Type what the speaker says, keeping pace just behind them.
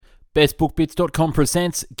BestBookBits.com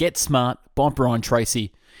presents Get Smart by Brian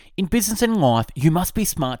Tracy. In business and life, you must be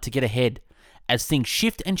smart to get ahead. As things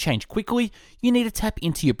shift and change quickly, you need to tap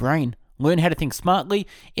into your brain. Learn how to think smartly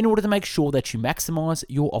in order to make sure that you maximize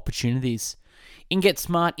your opportunities. In Get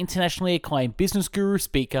Smart, internationally acclaimed business guru,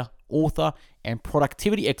 speaker, author, and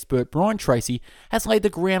productivity expert Brian Tracy has laid the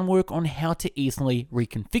groundwork on how to easily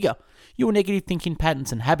reconfigure your negative thinking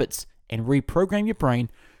patterns and habits and reprogram your brain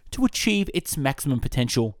to achieve its maximum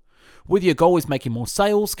potential. Whether your goal is making more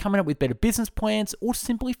sales, coming up with better business plans, or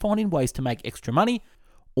simply finding ways to make extra money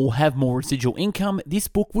or have more residual income, this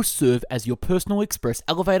book will serve as your personal express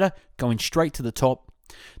elevator going straight to the top.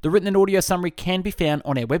 The written and audio summary can be found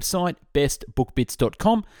on our website,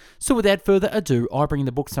 bestbookbits.com. So without further ado, I bring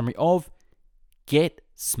the book summary of Get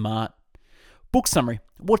Smart. Book summary.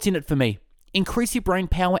 What's in it for me? Increase your brain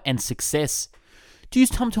power and success. Do you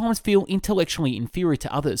sometimes feel intellectually inferior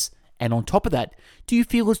to others? And on top of that, do you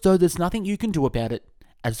feel as though there's nothing you can do about it?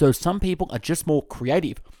 As though some people are just more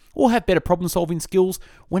creative or have better problem-solving skills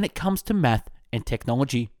when it comes to math and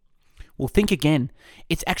technology? Well, think again.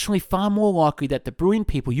 It's actually far more likely that the brilliant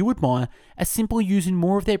people you admire are simply using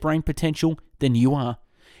more of their brain potential than you are.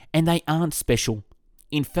 And they aren't special.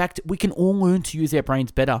 In fact, we can all learn to use our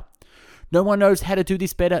brains better. No one knows how to do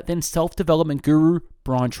this better than self-development guru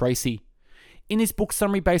Brian Tracy. In this book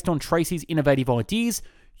summary based on Tracy's innovative ideas,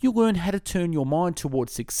 you'll learn how to turn your mind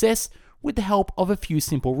towards success with the help of a few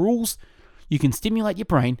simple rules. You can stimulate your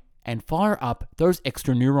brain and fire up those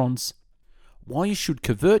extra neurons. Why you should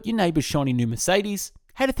convert your neighbor's shiny new Mercedes,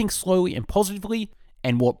 how to think slowly and positively,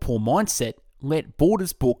 and what poor mindset led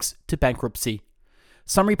Borders Books to bankruptcy.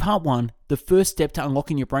 Summary Part 1. The first step to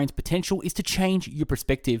unlocking your brain's potential is to change your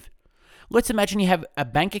perspective. Let's imagine you have a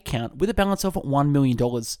bank account with a balance of $1 million.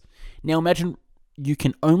 Now imagine you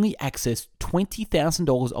can only access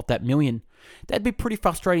 $20,000 of that million. That'd be a pretty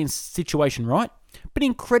frustrating situation, right? But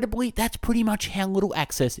incredibly, that's pretty much how little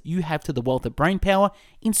access you have to the wealth of brain power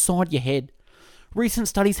inside your head. Recent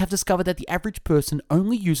studies have discovered that the average person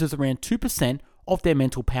only uses around 2% of their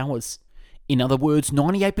mental powers. In other words,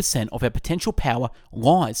 98% of our potential power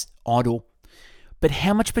lies idle. But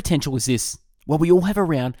how much potential is this? Well, we all have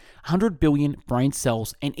around 100 billion brain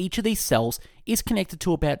cells, and each of these cells is connected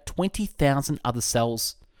to about 20,000 other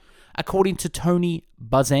cells. According to Tony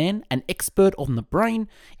Buzan, an expert on the brain,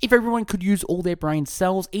 if everyone could use all their brain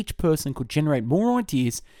cells, each person could generate more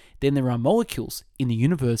ideas than there are molecules in the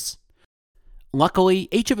universe. Luckily,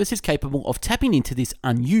 each of us is capable of tapping into this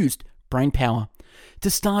unused brain power.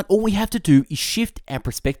 To start, all we have to do is shift our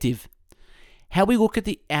perspective. How we look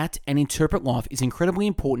at and interpret life is incredibly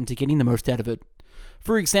important to getting the most out of it.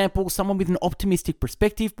 For example, someone with an optimistic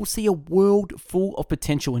perspective will see a world full of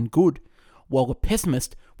potential and good, while a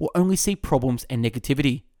pessimist will only see problems and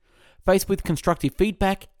negativity. Faced with constructive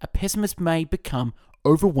feedback, a pessimist may become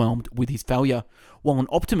overwhelmed with his failure, while an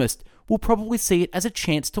optimist will probably see it as a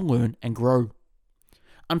chance to learn and grow.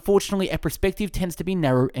 Unfortunately, our perspective tends to be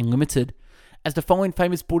narrow and limited, as the following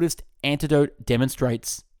famous Buddhist anecdote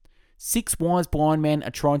demonstrates. 6 wise blind men are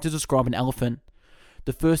trying to describe an elephant.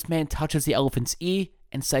 The first man touches the elephant's ear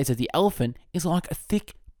and says that the elephant is like a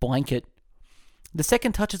thick blanket. The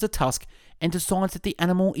second touches a tusk and decides that the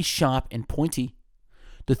animal is sharp and pointy.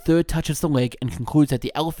 The third touches the leg and concludes that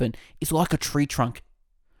the elephant is like a tree trunk.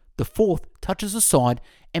 The fourth touches the side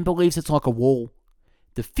and believes it's like a wall.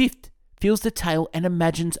 The fifth feels the tail and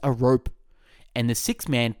imagines a rope. And the sixth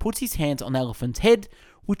man puts his hands on the elephant's head,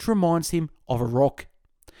 which reminds him of a rock.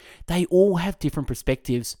 They all have different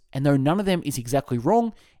perspectives, and though none of them is exactly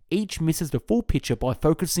wrong, each misses the full picture by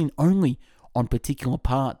focusing only on particular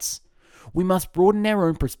parts. We must broaden our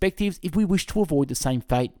own perspectives if we wish to avoid the same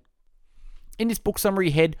fate. In this book summary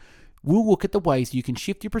ahead, we'll look at the ways you can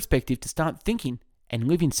shift your perspective to start thinking and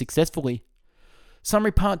living successfully.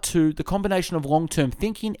 Summary Part 2. The combination of long-term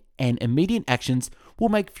thinking and immediate actions will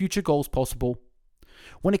make future goals possible.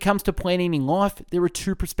 When it comes to planning in life, there are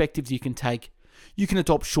 2 perspectives you can take. You can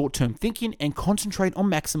adopt short-term thinking and concentrate on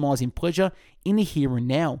maximizing pleasure in the here and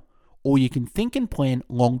now, or you can think and plan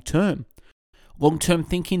long-term. Long-term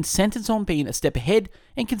thinking centers on being a step ahead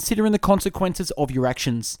and considering the consequences of your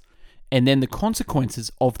actions, and then the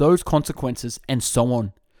consequences of those consequences, and so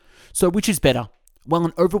on. So which is better? Well,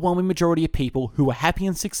 an overwhelming majority of people who are happy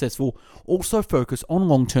and successful also focus on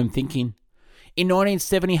long-term thinking. In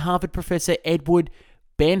 1970, Harvard professor Edward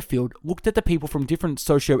Banfield looked at the people from different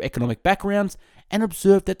socio-economic backgrounds and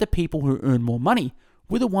observed that the people who earned more money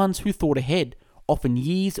were the ones who thought ahead, often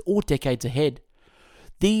years or decades ahead.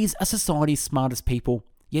 These are society's smartest people,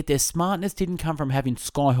 yet their smartness didn't come from having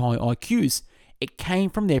sky-high IQs. It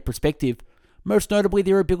came from their perspective. most notably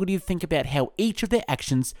their ability to think about how each of their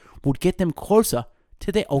actions would get them closer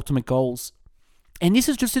to their ultimate goals. And this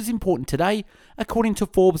is just as important today, according to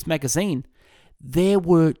Forbes magazine. There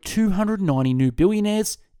were 290 new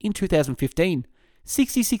billionaires in 2015,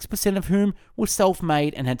 66% of whom were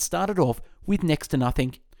self-made and had started off with next to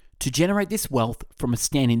nothing. To generate this wealth from a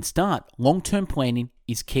standing start, long-term planning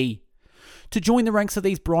is key. To join the ranks of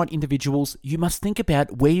these bright individuals, you must think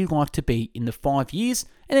about where you'd like to be in the 5 years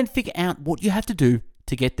and then figure out what you have to do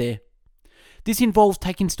to get there. This involves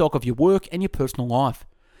taking stock of your work and your personal life,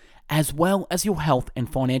 as well as your health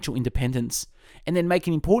and financial independence, and then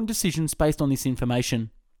making important decisions based on this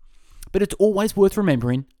information. But it's always worth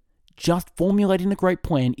remembering, just formulating a great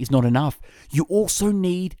plan is not enough. You also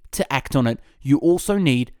need to act on it.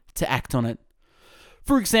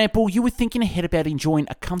 For example, you were thinking ahead about enjoying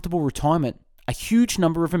a comfortable retirement. A huge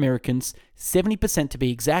number of Americans, 70% to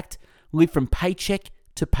be exact, live from paycheck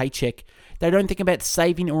to paycheck. They don't think about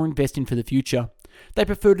saving or investing for the future. They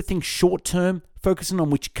prefer to think short term, focusing on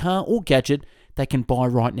which car or gadget they can buy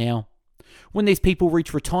right now. When these people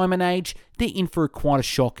reach retirement age, they're in for quite a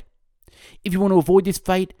shock. If you want to avoid this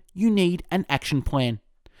fate, you need an action plan.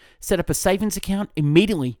 Set up a savings account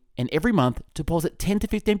immediately and every month deposit 10 to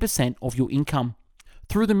 15% of your income.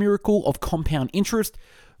 Through the miracle of compound interest,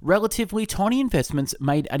 relatively tiny investments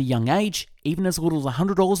made at a young age, even as little as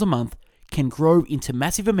 $100 a month, can grow into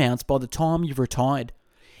massive amounts by the time you've retired.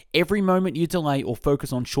 Every moment you delay or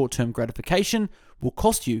focus on short-term gratification will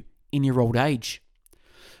cost you in your old age.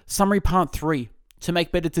 Summary part 3. To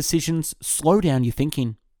make better decisions, slow down your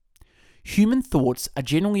thinking. Human thoughts are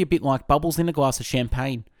generally a bit like bubbles in a glass of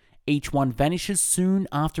champagne. Each one vanishes soon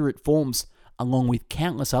after it forms, along with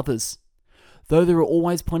countless others. Though there are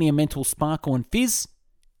always plenty of mental sparkle and fizz,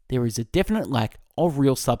 there is a definite lack of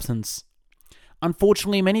real substance.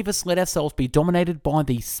 Unfortunately, many of us let ourselves be dominated by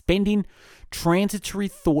these spending, transitory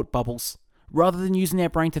thought bubbles. Rather than using our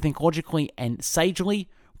brain to think logically and sagely,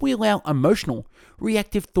 we allow emotional,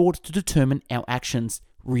 reactive thoughts to determine our actions.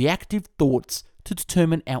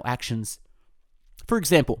 For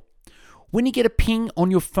example, when you get a ping on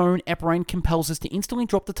your phone, our brain compels us to instantly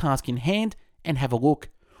drop the task in hand and have a look.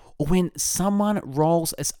 Or when someone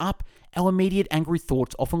rolls us up, our immediate angry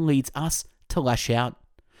thoughts often leads us to lash out.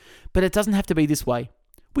 But it doesn't have to be this way.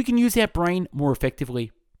 We can use our brain more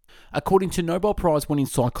effectively. According to Nobel Prize-winning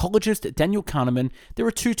psychologist Daniel Kahneman, there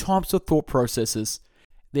are 2 types of thought processes.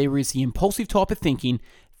 There is the impulsive type of thinking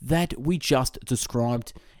that we just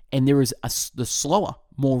described, and there is the slower,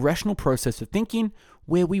 more rational process of thinking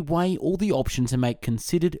where we weigh all the options and make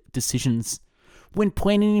considered decisions. When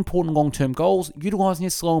planning important long-term goals, utilizing a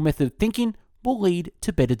slower method of thinking will lead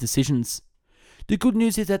to better decisions. The good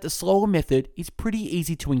news is that the slower method is pretty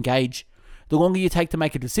easy to engage. The longer you take to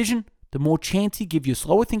make a decision, the more chance you give your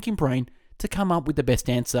slower thinking brain to come up with the best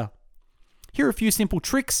answer. Here are a few simple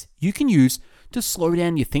tricks you can use to slow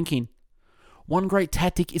down your thinking. One great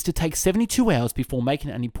tactic is to take 72 hours before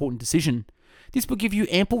making an important decision. This will give you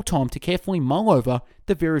ample time to carefully mull over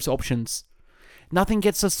the various options. Nothing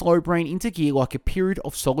gets a slow brain into gear like a period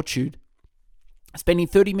of solitude. Spending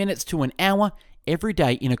 30 minutes to an hour every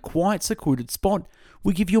day in a quiet, secluded spot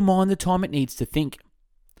will give your mind the time it needs to think.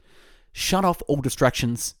 Shut off all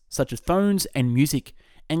distractions, such as phones and music,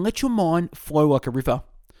 and let your mind flow like a river.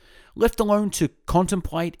 Left alone to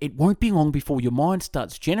contemplate, it won't be long before your mind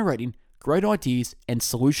starts generating great ideas and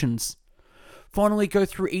solutions. Finally, go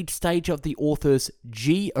through each stage of the author's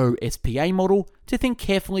GOSPA model to think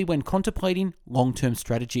carefully when contemplating long-term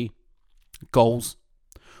strategy. Goals.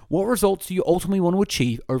 What results do you ultimately want to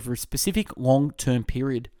achieve over a specific long-term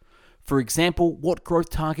period? For example, what growth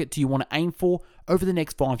target do you want to aim for over the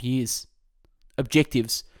next 5 years?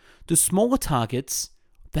 Objectives. The smaller targets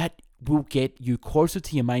that will get you closer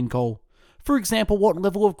to your main goal. For example, what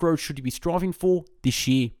level of growth should you be striving for this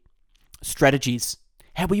year? Strategies.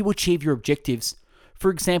 How will you achieve your objectives?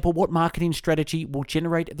 For example, what marketing strategy will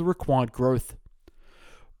generate the required growth?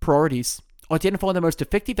 Priorities. Identify the most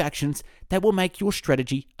effective actions that will make your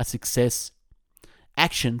strategy a success.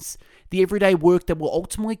 Actions. The everyday work that will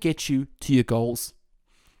ultimately get you to your goals.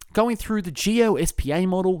 Going through the GOSPA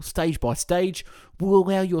model stage by stage will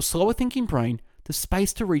allow your slower thinking brain the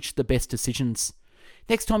space to reach the best decisions.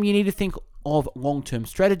 Next time you need to think of long-term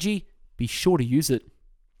strategy, be sure to use it.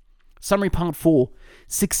 Summary part 4.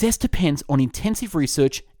 Success depends on intensive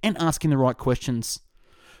research and asking the right questions.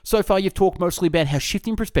 So far, you've talked mostly about how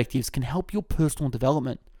shifting perspectives can help your personal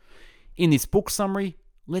development. In this book summary,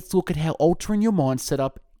 let's look at how altering your mind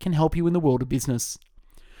setup can help you in the world of business.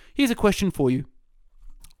 Here's a question for you.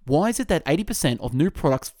 Why is it that 80% of new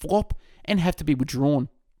products flop and have to be withdrawn?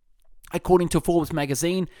 According to Forbes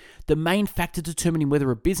magazine, the main factor determining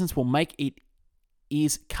whether a business will make it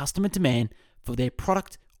is customer demand for their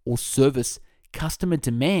product or service. Customer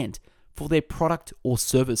demand for their product or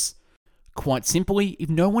service. Quite simply, if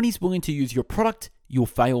no one is willing to use your product, you'll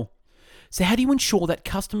fail. So how do you ensure that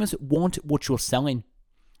customers want what you're selling?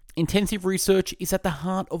 Intensive research is at the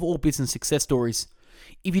heart of all business success stories.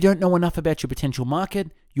 If you don't know enough about your potential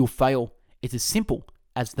market, you'll fail. It's as simple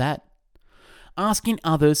as that. Asking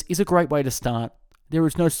others is a great way to start. There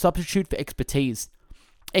is no substitute for expertise.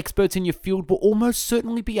 Experts in your field will almost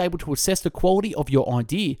certainly be able to assess the quality of your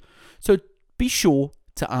idea, so be sure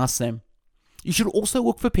to ask them. You should also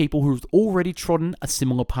look for people who have already trodden a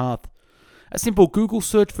similar path. A simple Google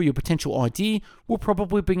search for your potential idea will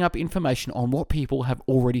probably bring up information on what people have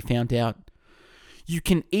already found out. You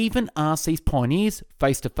can even ask these pioneers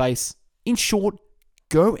face to face. In short,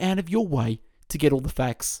 go out of your way to get all the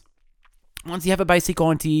facts. Once you have a basic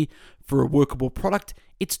idea for a workable product,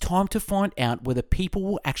 it's time to find out whether people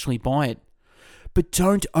will actually buy it. But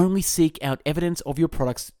don't only seek out evidence of your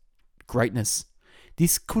product's greatness.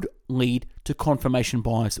 This could lead to confirmation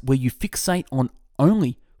bias, where you fixate on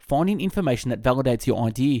only finding information that validates your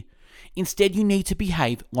idea. Instead, you need to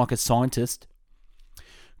behave like a scientist.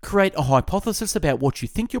 Create a hypothesis about what you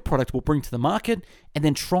think your product will bring to the market, and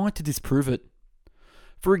then try to disprove it.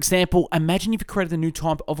 For example, imagine you've created a new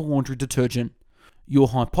type of laundry detergent. Your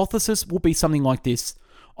hypothesis will be something like this: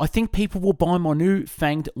 I think people will buy my new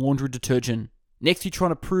fanged laundry detergent. Next, you try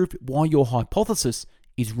to prove why your hypothesis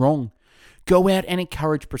is wrong. Go out and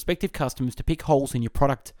encourage prospective customers to pick holes in your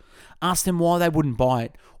product. Ask them why they wouldn't buy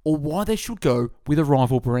it, or why they should go with a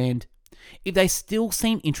rival brand. If they still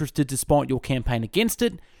seem interested despite your campaign against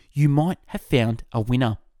it, you might have found a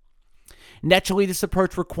winner. Naturally, this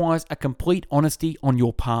approach requires a complete honesty on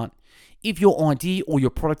your part. If your idea or your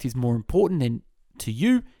product is more important to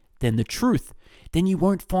you than the truth, then you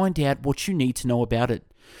won't find out what you need to know about it.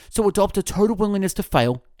 So adopt a total willingness to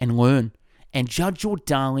fail and learn, and judge your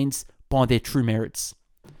darlings by their true merits.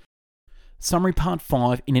 Summary part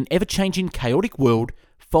 5. In an ever-changing, chaotic world,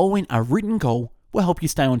 following a written goal will help you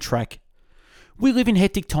stay on track. We live in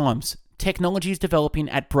hectic times. Technology is developing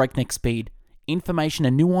at breakneck speed. Information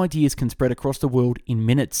and new ideas can spread across the world in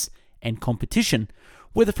minutes, and competition,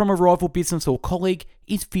 whether from a rival business or colleague,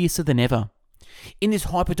 is fiercer than ever. In this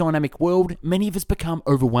hyper-dynamic world, many of us become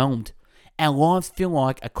overwhelmed. Our lives feel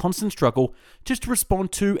like a constant struggle just to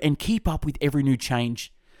respond to and keep up with every new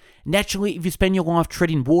change. Naturally, if you spend your life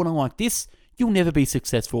treading water like this, you'll never be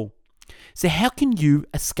successful. So how can you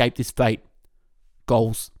escape this fate?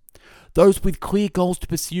 Goals. Those with clear goals to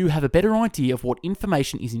pursue have a better idea of what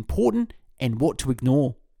information is important and what to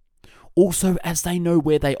ignore. Also, as they know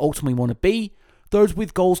where they ultimately want to be, those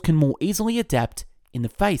with goals can more easily adapt in the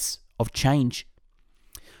face of change.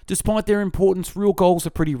 Despite their importance, real goals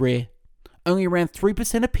are pretty rare. Only around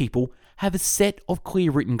 3% of people have a set of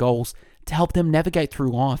clear written goals to help them navigate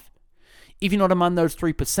through life. If you're not among those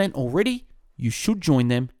 3% already, you should join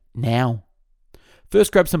them now.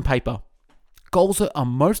 First, grab some paper. Goals are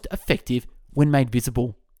most effective when made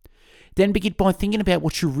visible. Then begin by thinking about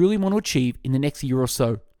what you really want to achieve in the next year or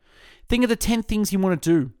so. Think of the 10 things you want to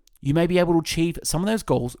do. You may be able to achieve some of those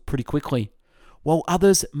goals pretty quickly, while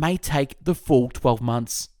others may take the full 12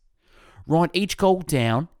 months. Write each goal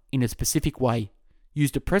down in a specific way.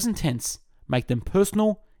 Use the present tense, make them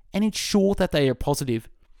personal, and ensure that they are positive.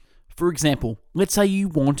 For example, let's say you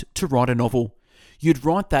want to write a novel. You'd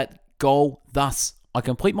write that goal thus: I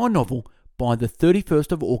complete my novel by the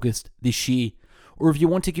 31st of August this year. Or if you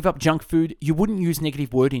want to give up junk food, you wouldn't use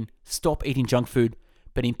negative wording, stop eating junk food,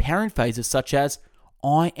 but empowering phrases such as,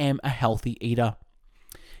 I am a healthy eater.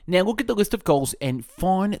 Now look at the list of goals and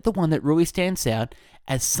find the one that really stands out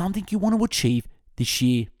as something you want to achieve this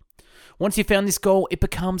year. Once you've found this goal, it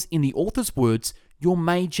becomes, in the author's words, your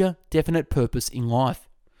major definite purpose in life.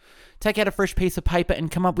 Take out a fresh piece of paper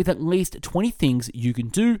and come up with at least 20 things you can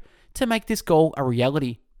do to make this goal a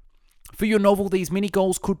reality. For your novel, these mini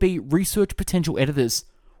goals could be research potential editors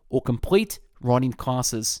or complete writing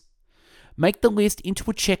classes. Make the list into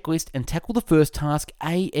a checklist and tackle the first task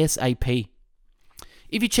ASAP.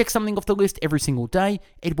 If you check something off the list every single day,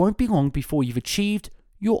 it won't be long before you've achieved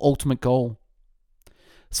your ultimate goal.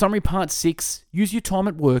 Summary part 6. Use your time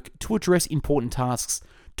at work to address important tasks.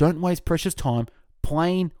 Don't waste precious time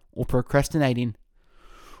playing or procrastinating.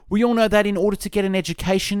 We all know that in order to get an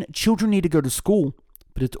education, children need to go to school.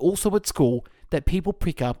 But it's also at school that people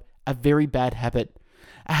pick up a very bad habit.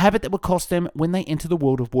 A habit that will cost them when they enter the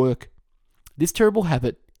world of work. This terrible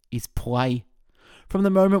habit is play. From the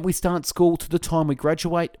moment we start school to the time we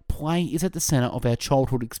graduate, play is at the center of our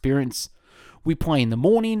childhood experience. We play in the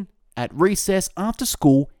morning, at recess, after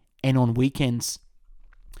school, and on weekends.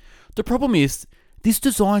 The problem is, this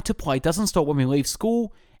desire to play doesn't stop when we leave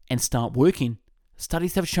school and start working.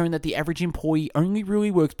 Studies have shown that the average employee only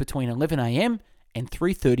really works between 11 a.m. and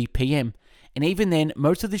 3:30 p.m. And even then,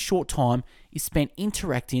 most of this short time is spent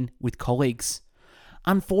interacting with colleagues.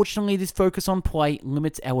 Unfortunately, this focus on play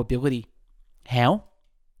limits our ability. How?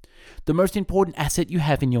 The most important asset you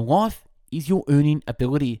have in your life is your earning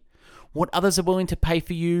ability. What others are willing to pay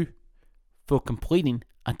for you for completing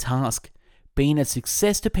a task. Being a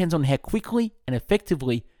success depends on how quickly and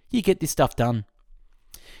effectively you get this stuff done.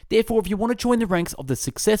 Therefore, if you want to join the ranks of the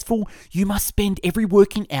successful, you must spend every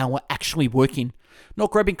working hour actually working,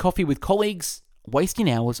 not grabbing coffee with colleagues, wasting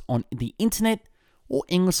hours on the internet, or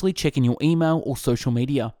endlessly checking your email or social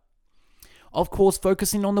media. Of course,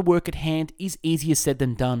 focusing on the work at hand is easier said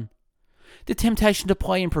than done. The temptation to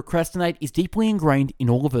play and procrastinate is deeply ingrained in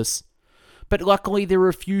all of us. But luckily, there are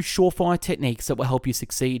a few surefire techniques that will help you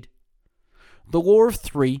succeed. The law of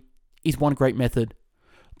 3 is one great method.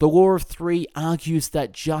 The law of 3 argues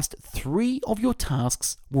that just 3 of your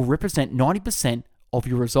tasks will represent 90% of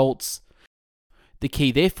your results. The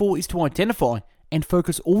key, therefore, is to identify and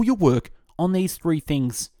focus all your work on these 3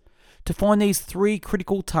 things. To find these 3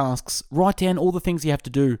 critical tasks, write down all the things you have to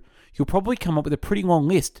do. You'll probably come up with a pretty long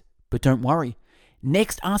list, but don't worry.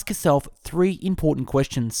 Next, ask yourself 3 important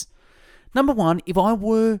questions. Number 1, if I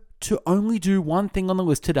were to only do one thing on the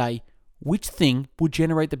list today, which thing would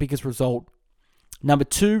generate the biggest result? Number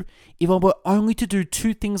 2, if I were only to do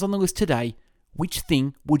 2 things on the list today, which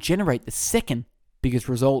thing would generate the second biggest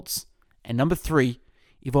results? And number 3,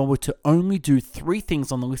 if I were to only do 3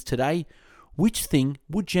 things on the list today, which thing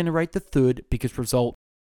would generate the third biggest result?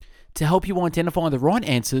 To help you identify the right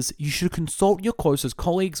answers, you should consult your closest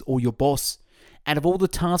colleagues or your boss. Out of all the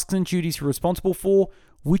tasks and duties you're responsible for,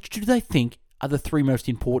 which do they think are the 3 most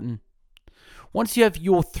important? Once you have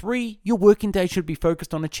your 3, your working day should be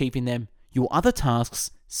focused on achieving them. Your other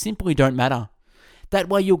tasks simply don't matter. That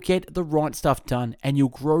way you'll get the right stuff done and you'll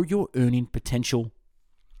grow your earning potential.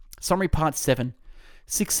 Summary part 7.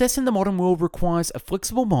 Success in the modern world requires a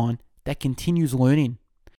flexible mind that continues learning.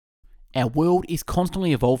 Our world is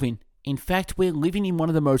constantly evolving. In fact, we're living in one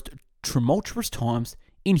of the most tumultuous times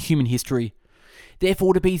in human history.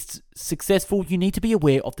 Therefore, to be successful, you need to be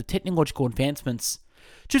aware of the technological advancements.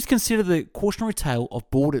 Just consider the cautionary tale of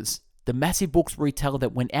Borders, the massive books retailer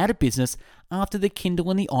that went out of business after the Kindle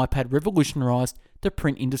and the iPad revolutionized the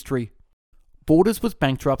print industry. Borders was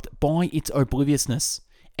bankrupt by its obliviousness,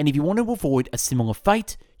 and if you want to avoid a similar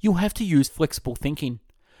fate, you'll have to use flexible thinking.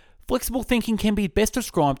 Flexible thinking can be best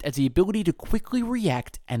described as the ability to quickly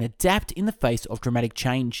react and adapt in the face of dramatic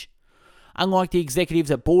change. Unlike the executives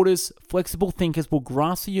at Borders, flexible thinkers will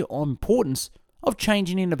grasp the importance of change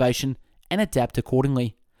and innovation and adapt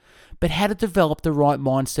accordingly. But how to develop the right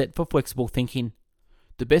mindset for flexible thinking?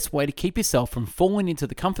 The best way to keep yourself from falling into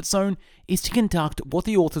the comfort zone is to conduct what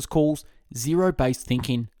the authors calls zero-based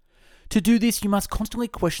thinking. To do this, you must constantly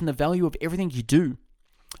question the value of everything you do.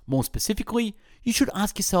 More specifically, you should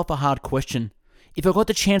ask yourself a hard question. If I got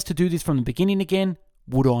the chance to do this from the beginning again,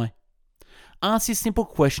 would I? Ask this simple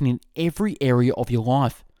question in every area of your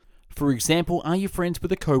life. For example, are you friends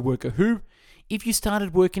with a coworker who, if you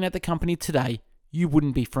started working at the company today, you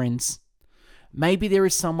wouldn't be friends? Maybe there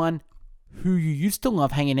is someone who you used to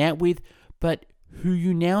love hanging out with, but who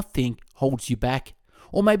you now think holds you back.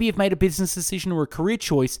 Or maybe you've made a business decision or a career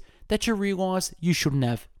choice that you realize you shouldn't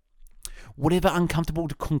have. Whatever uncomfortable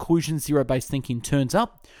conclusions zero-based thinking turns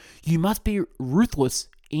up, you must be ruthless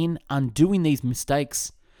in undoing these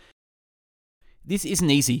mistakes. This isn't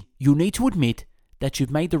easy. You'll need to admit that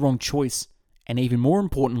you've made the wrong choice, and even more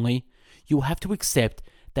importantly, you'll have to accept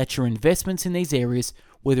that your investments in these areas,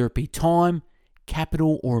 whether it be time,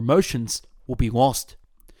 capital, or emotions, will be lost.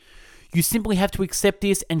 You simply have to accept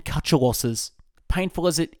this and cut your losses. Painful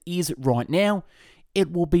as it is right now,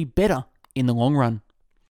 it will be better in the long run.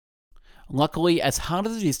 Luckily, as hard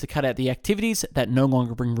as it is to cut out the activities that no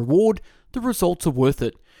longer bring reward, the results are worth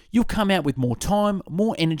it. You'll come out with more time,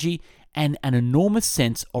 more energy, and an enormous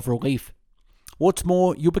sense of relief. What's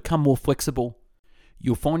more, you'll become more flexible.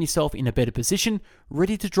 You'll find yourself in a better position,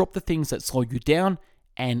 ready to drop the things that slow you down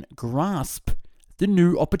and grasp the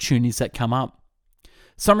new opportunities that come up.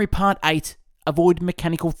 Summary part 8. Avoid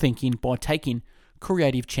mechanical thinking by taking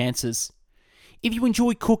creative chances. If you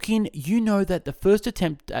enjoy cooking, you know that the first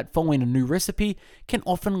attempt at following a new recipe can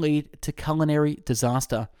often lead to culinary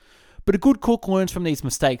disaster. But a good cook learns from these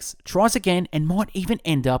mistakes, tries again, and might even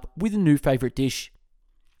end up with a new favorite dish.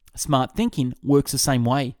 Smart thinking works the same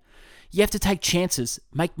way. You have to take chances,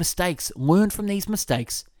 make mistakes, learn from these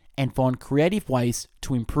mistakes, and find creative ways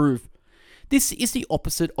to improve. This is the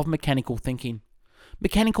opposite of mechanical thinking.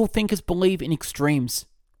 Mechanical thinkers believe in extremes.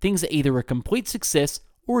 Things are either a complete success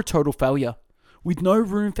or a total failure, with no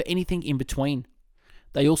room for anything in between.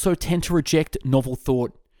 They also tend to reject novel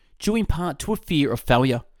thought, due in part to a fear of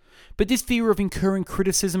failure. But this fear of incurring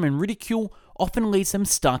criticism and ridicule often leaves them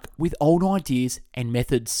stuck with old ideas and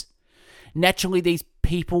methods. Naturally, these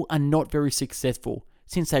people are not very successful,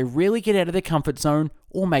 since they rarely get out of their comfort zone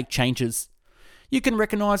or make changes. You can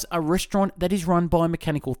recognize a restaurant that is run by a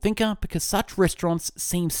mechanical thinker because such restaurants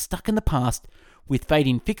seem stuck in the past with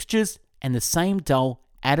fading fixtures and the same dull,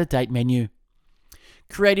 out-of-date menu.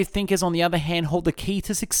 Creative thinkers, on the other hand, hold the key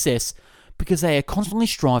to success because they are constantly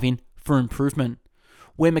striving for improvement.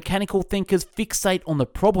 Where mechanical thinkers fixate on the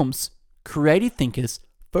problems, creative thinkers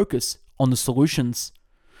focus on the solutions.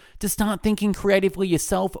 To start thinking creatively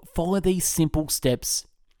yourself, follow these simple steps.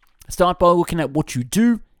 Start by looking at what you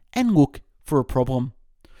do and look for a problem.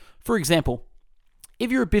 For example,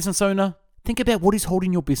 if you're a business owner, think about what is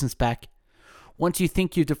holding your business back. Once you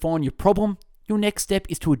think you've defined your problem, your next step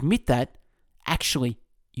is to admit that, actually,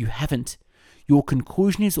 you haven't. Your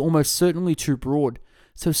conclusion is almost certainly too broad,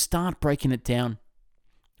 so start breaking it down.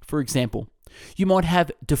 For example, you might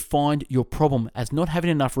have defined your problem as not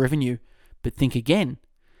having enough revenue, but think again.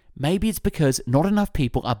 Maybe it's because not enough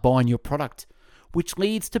people are buying your product, which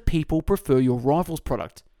leads to people prefer your rival's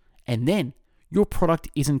product. And then, your product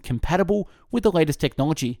isn't compatible with the latest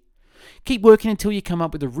technology. Keep working until you come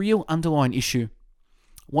up with a real underlying issue.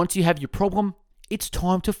 Once you have your problem, it's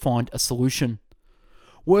time to find a solution.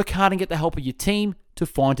 Work hard and get the help of your team to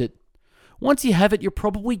find it. Once you have it, you'll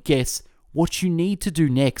probably guess what you need to do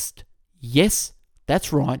next. Yes,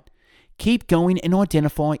 that's right. Keep going and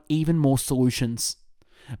identify even more solutions.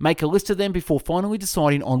 Make a list of them before finally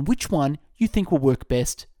deciding on which one you think will work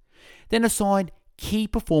best. Then assign key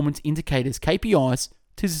performance indicators, KPIs,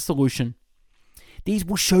 to the solution. These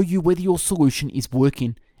will show you whether your solution is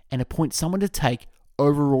working and appoint someone to take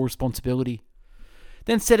overall responsibility.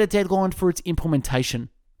 Then set a deadline for its implementation.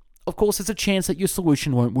 Of course, there's a chance that your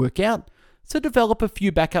solution won't work out, so develop a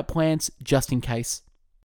few backup plans just in case.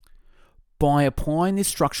 By applying this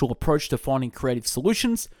structural approach to finding creative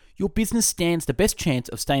solutions, your business stands the best chance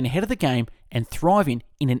of staying ahead of the game and thriving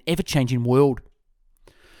in an ever-changing world.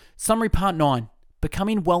 Summary Part 9.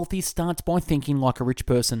 Becoming wealthy starts by thinking like a rich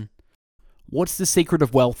person. What's the secret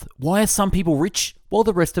of wealth? Why are some people rich while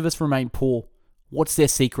the rest of us remain poor? What's their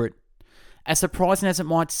secret? As surprising as it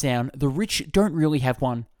might sound, the rich don't really have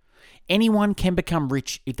one. Anyone can become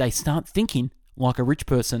rich if they start thinking like a rich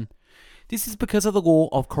person. This is because of the law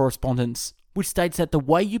of correspondence, which states that the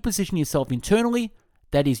way you position yourself internally,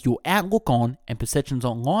 that is your outlook on and perceptions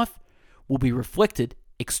on life, will be reflected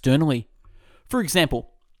externally. For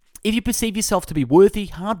example, if you perceive yourself to be worthy,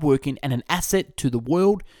 hardworking, and an asset to the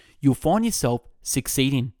world, you'll find yourself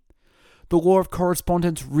succeeding. The law of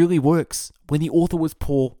correspondence really works. When the author was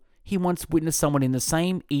poor, he once witnessed someone in the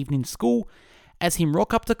same evening school as him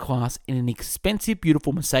rock up to class in an expensive,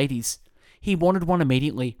 beautiful Mercedes. He wanted one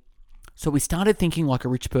immediately, so he started thinking like a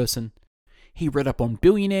rich person. He read up on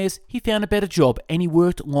billionaires, he found a better job, and he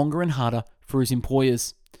worked longer and harder for his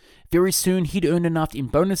employers. Very soon, he'd earned enough in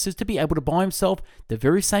bonuses to be able to buy himself the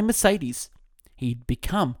very same Mercedes. He'd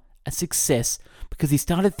become a success because he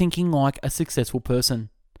started thinking like a successful person.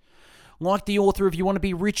 Like the author, if you want to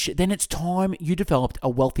be rich, then it's time you developed a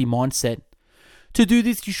wealthy mindset. To do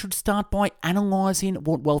this, you should start by analyzing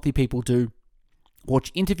what wealthy people do.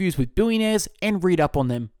 Watch interviews with billionaires and read up on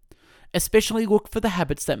them. Especially look for the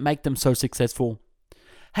habits that make them so successful.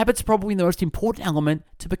 Habits are probably the most important element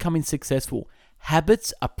to becoming successful.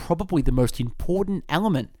 Habits are probably the most important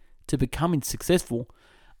element to becoming successful.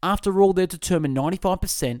 After all, they determine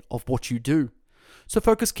 95% of what you do. So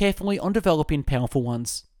focus carefully on developing powerful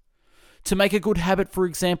ones. To make a good habit, for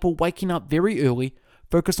example, waking up very early,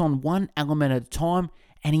 focus on one element at a time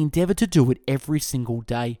and endeavor to do it every single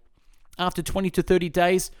day. After 20 to 30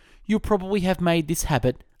 days, you'll probably have made this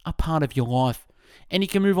habit a part of your life, and you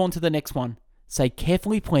can move on to the next one. Say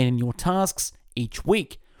carefully planning your tasks each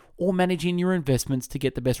week or managing your investments to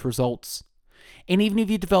get the best results. And even if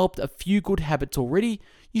you developed a few good habits already,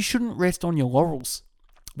 you shouldn't rest on your laurels.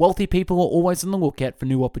 Wealthy people are always on the lookout for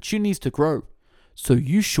new opportunities to grow, so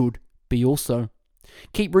you should be also.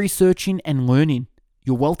 Keep researching and learning.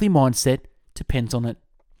 Your wealthy mindset depends on it.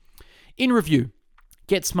 In review,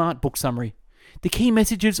 Get Smart book summary. The key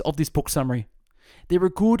messages of this book summary. There are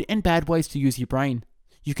good and bad ways to use your brain.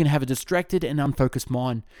 You can have a distracted and unfocused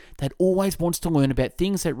mind that always wants to learn about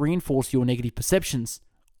things that reinforce your negative perceptions,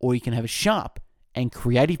 or you can have a sharp and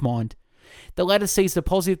creative mind The latter sees the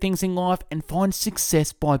positive things in life and finds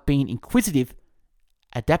success by being inquisitive,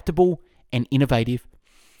 adaptable, and innovative.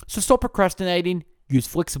 So stop procrastinating, use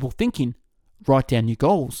flexible thinking, write down your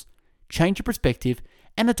goals, change your perspective,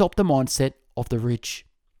 and adopt the mindset of the rich.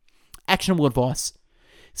 Actionable advice.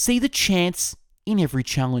 See the chance in every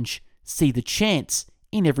challenge. See the chance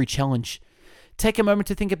in every challenge. Take a moment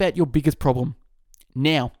to think about your biggest problem.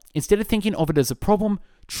 Now, instead of thinking of it as a problem,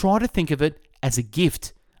 try to think of it as a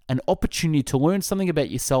gift, an opportunity to learn something about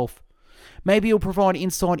yourself. Maybe it'll provide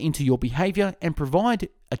insight into your behavior and provide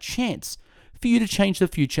a chance for you to change the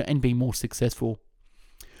future and be more successful.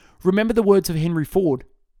 Remember the words of Henry Ford: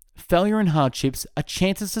 failure and hardships are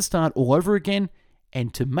chances to start all over again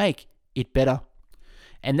and to make it better.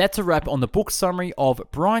 And that's a wrap on the book summary of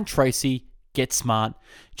Brian Tracy, Get Smart.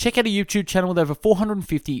 Check out a YouTube channel with over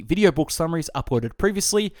 450 video book summaries uploaded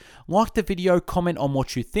previously. Like the video, comment on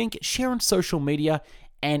what you think, share on social media,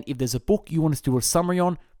 and if there's a book you want us to do a summary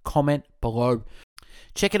on, comment below.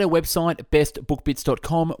 Check out our website,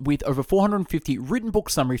 bestbookbits.com, with over 450 written book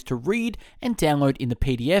summaries to read and download in the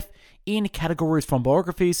PDF in categories from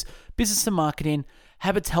biographies, business and marketing,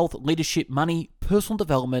 habits, health, leadership, money, personal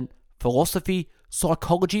development, philosophy,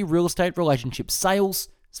 psychology, real estate, relationships, sales,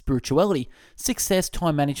 spirituality, success,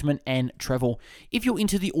 time management, and travel. If you're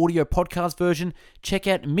into the audio podcast version, check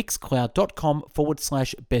out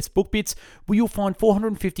mixcloud.com/bestbookbits, where you'll find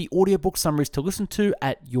 450 audiobook summaries to listen to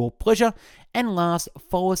at your pleasure. And last,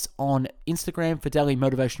 follow us on Instagram for daily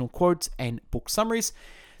motivational quotes and book summaries.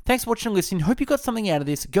 Thanks for watching and listening. Hope you got something out of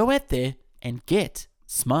this. Go out there and get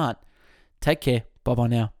smart. Take care. Bye-bye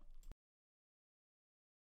now.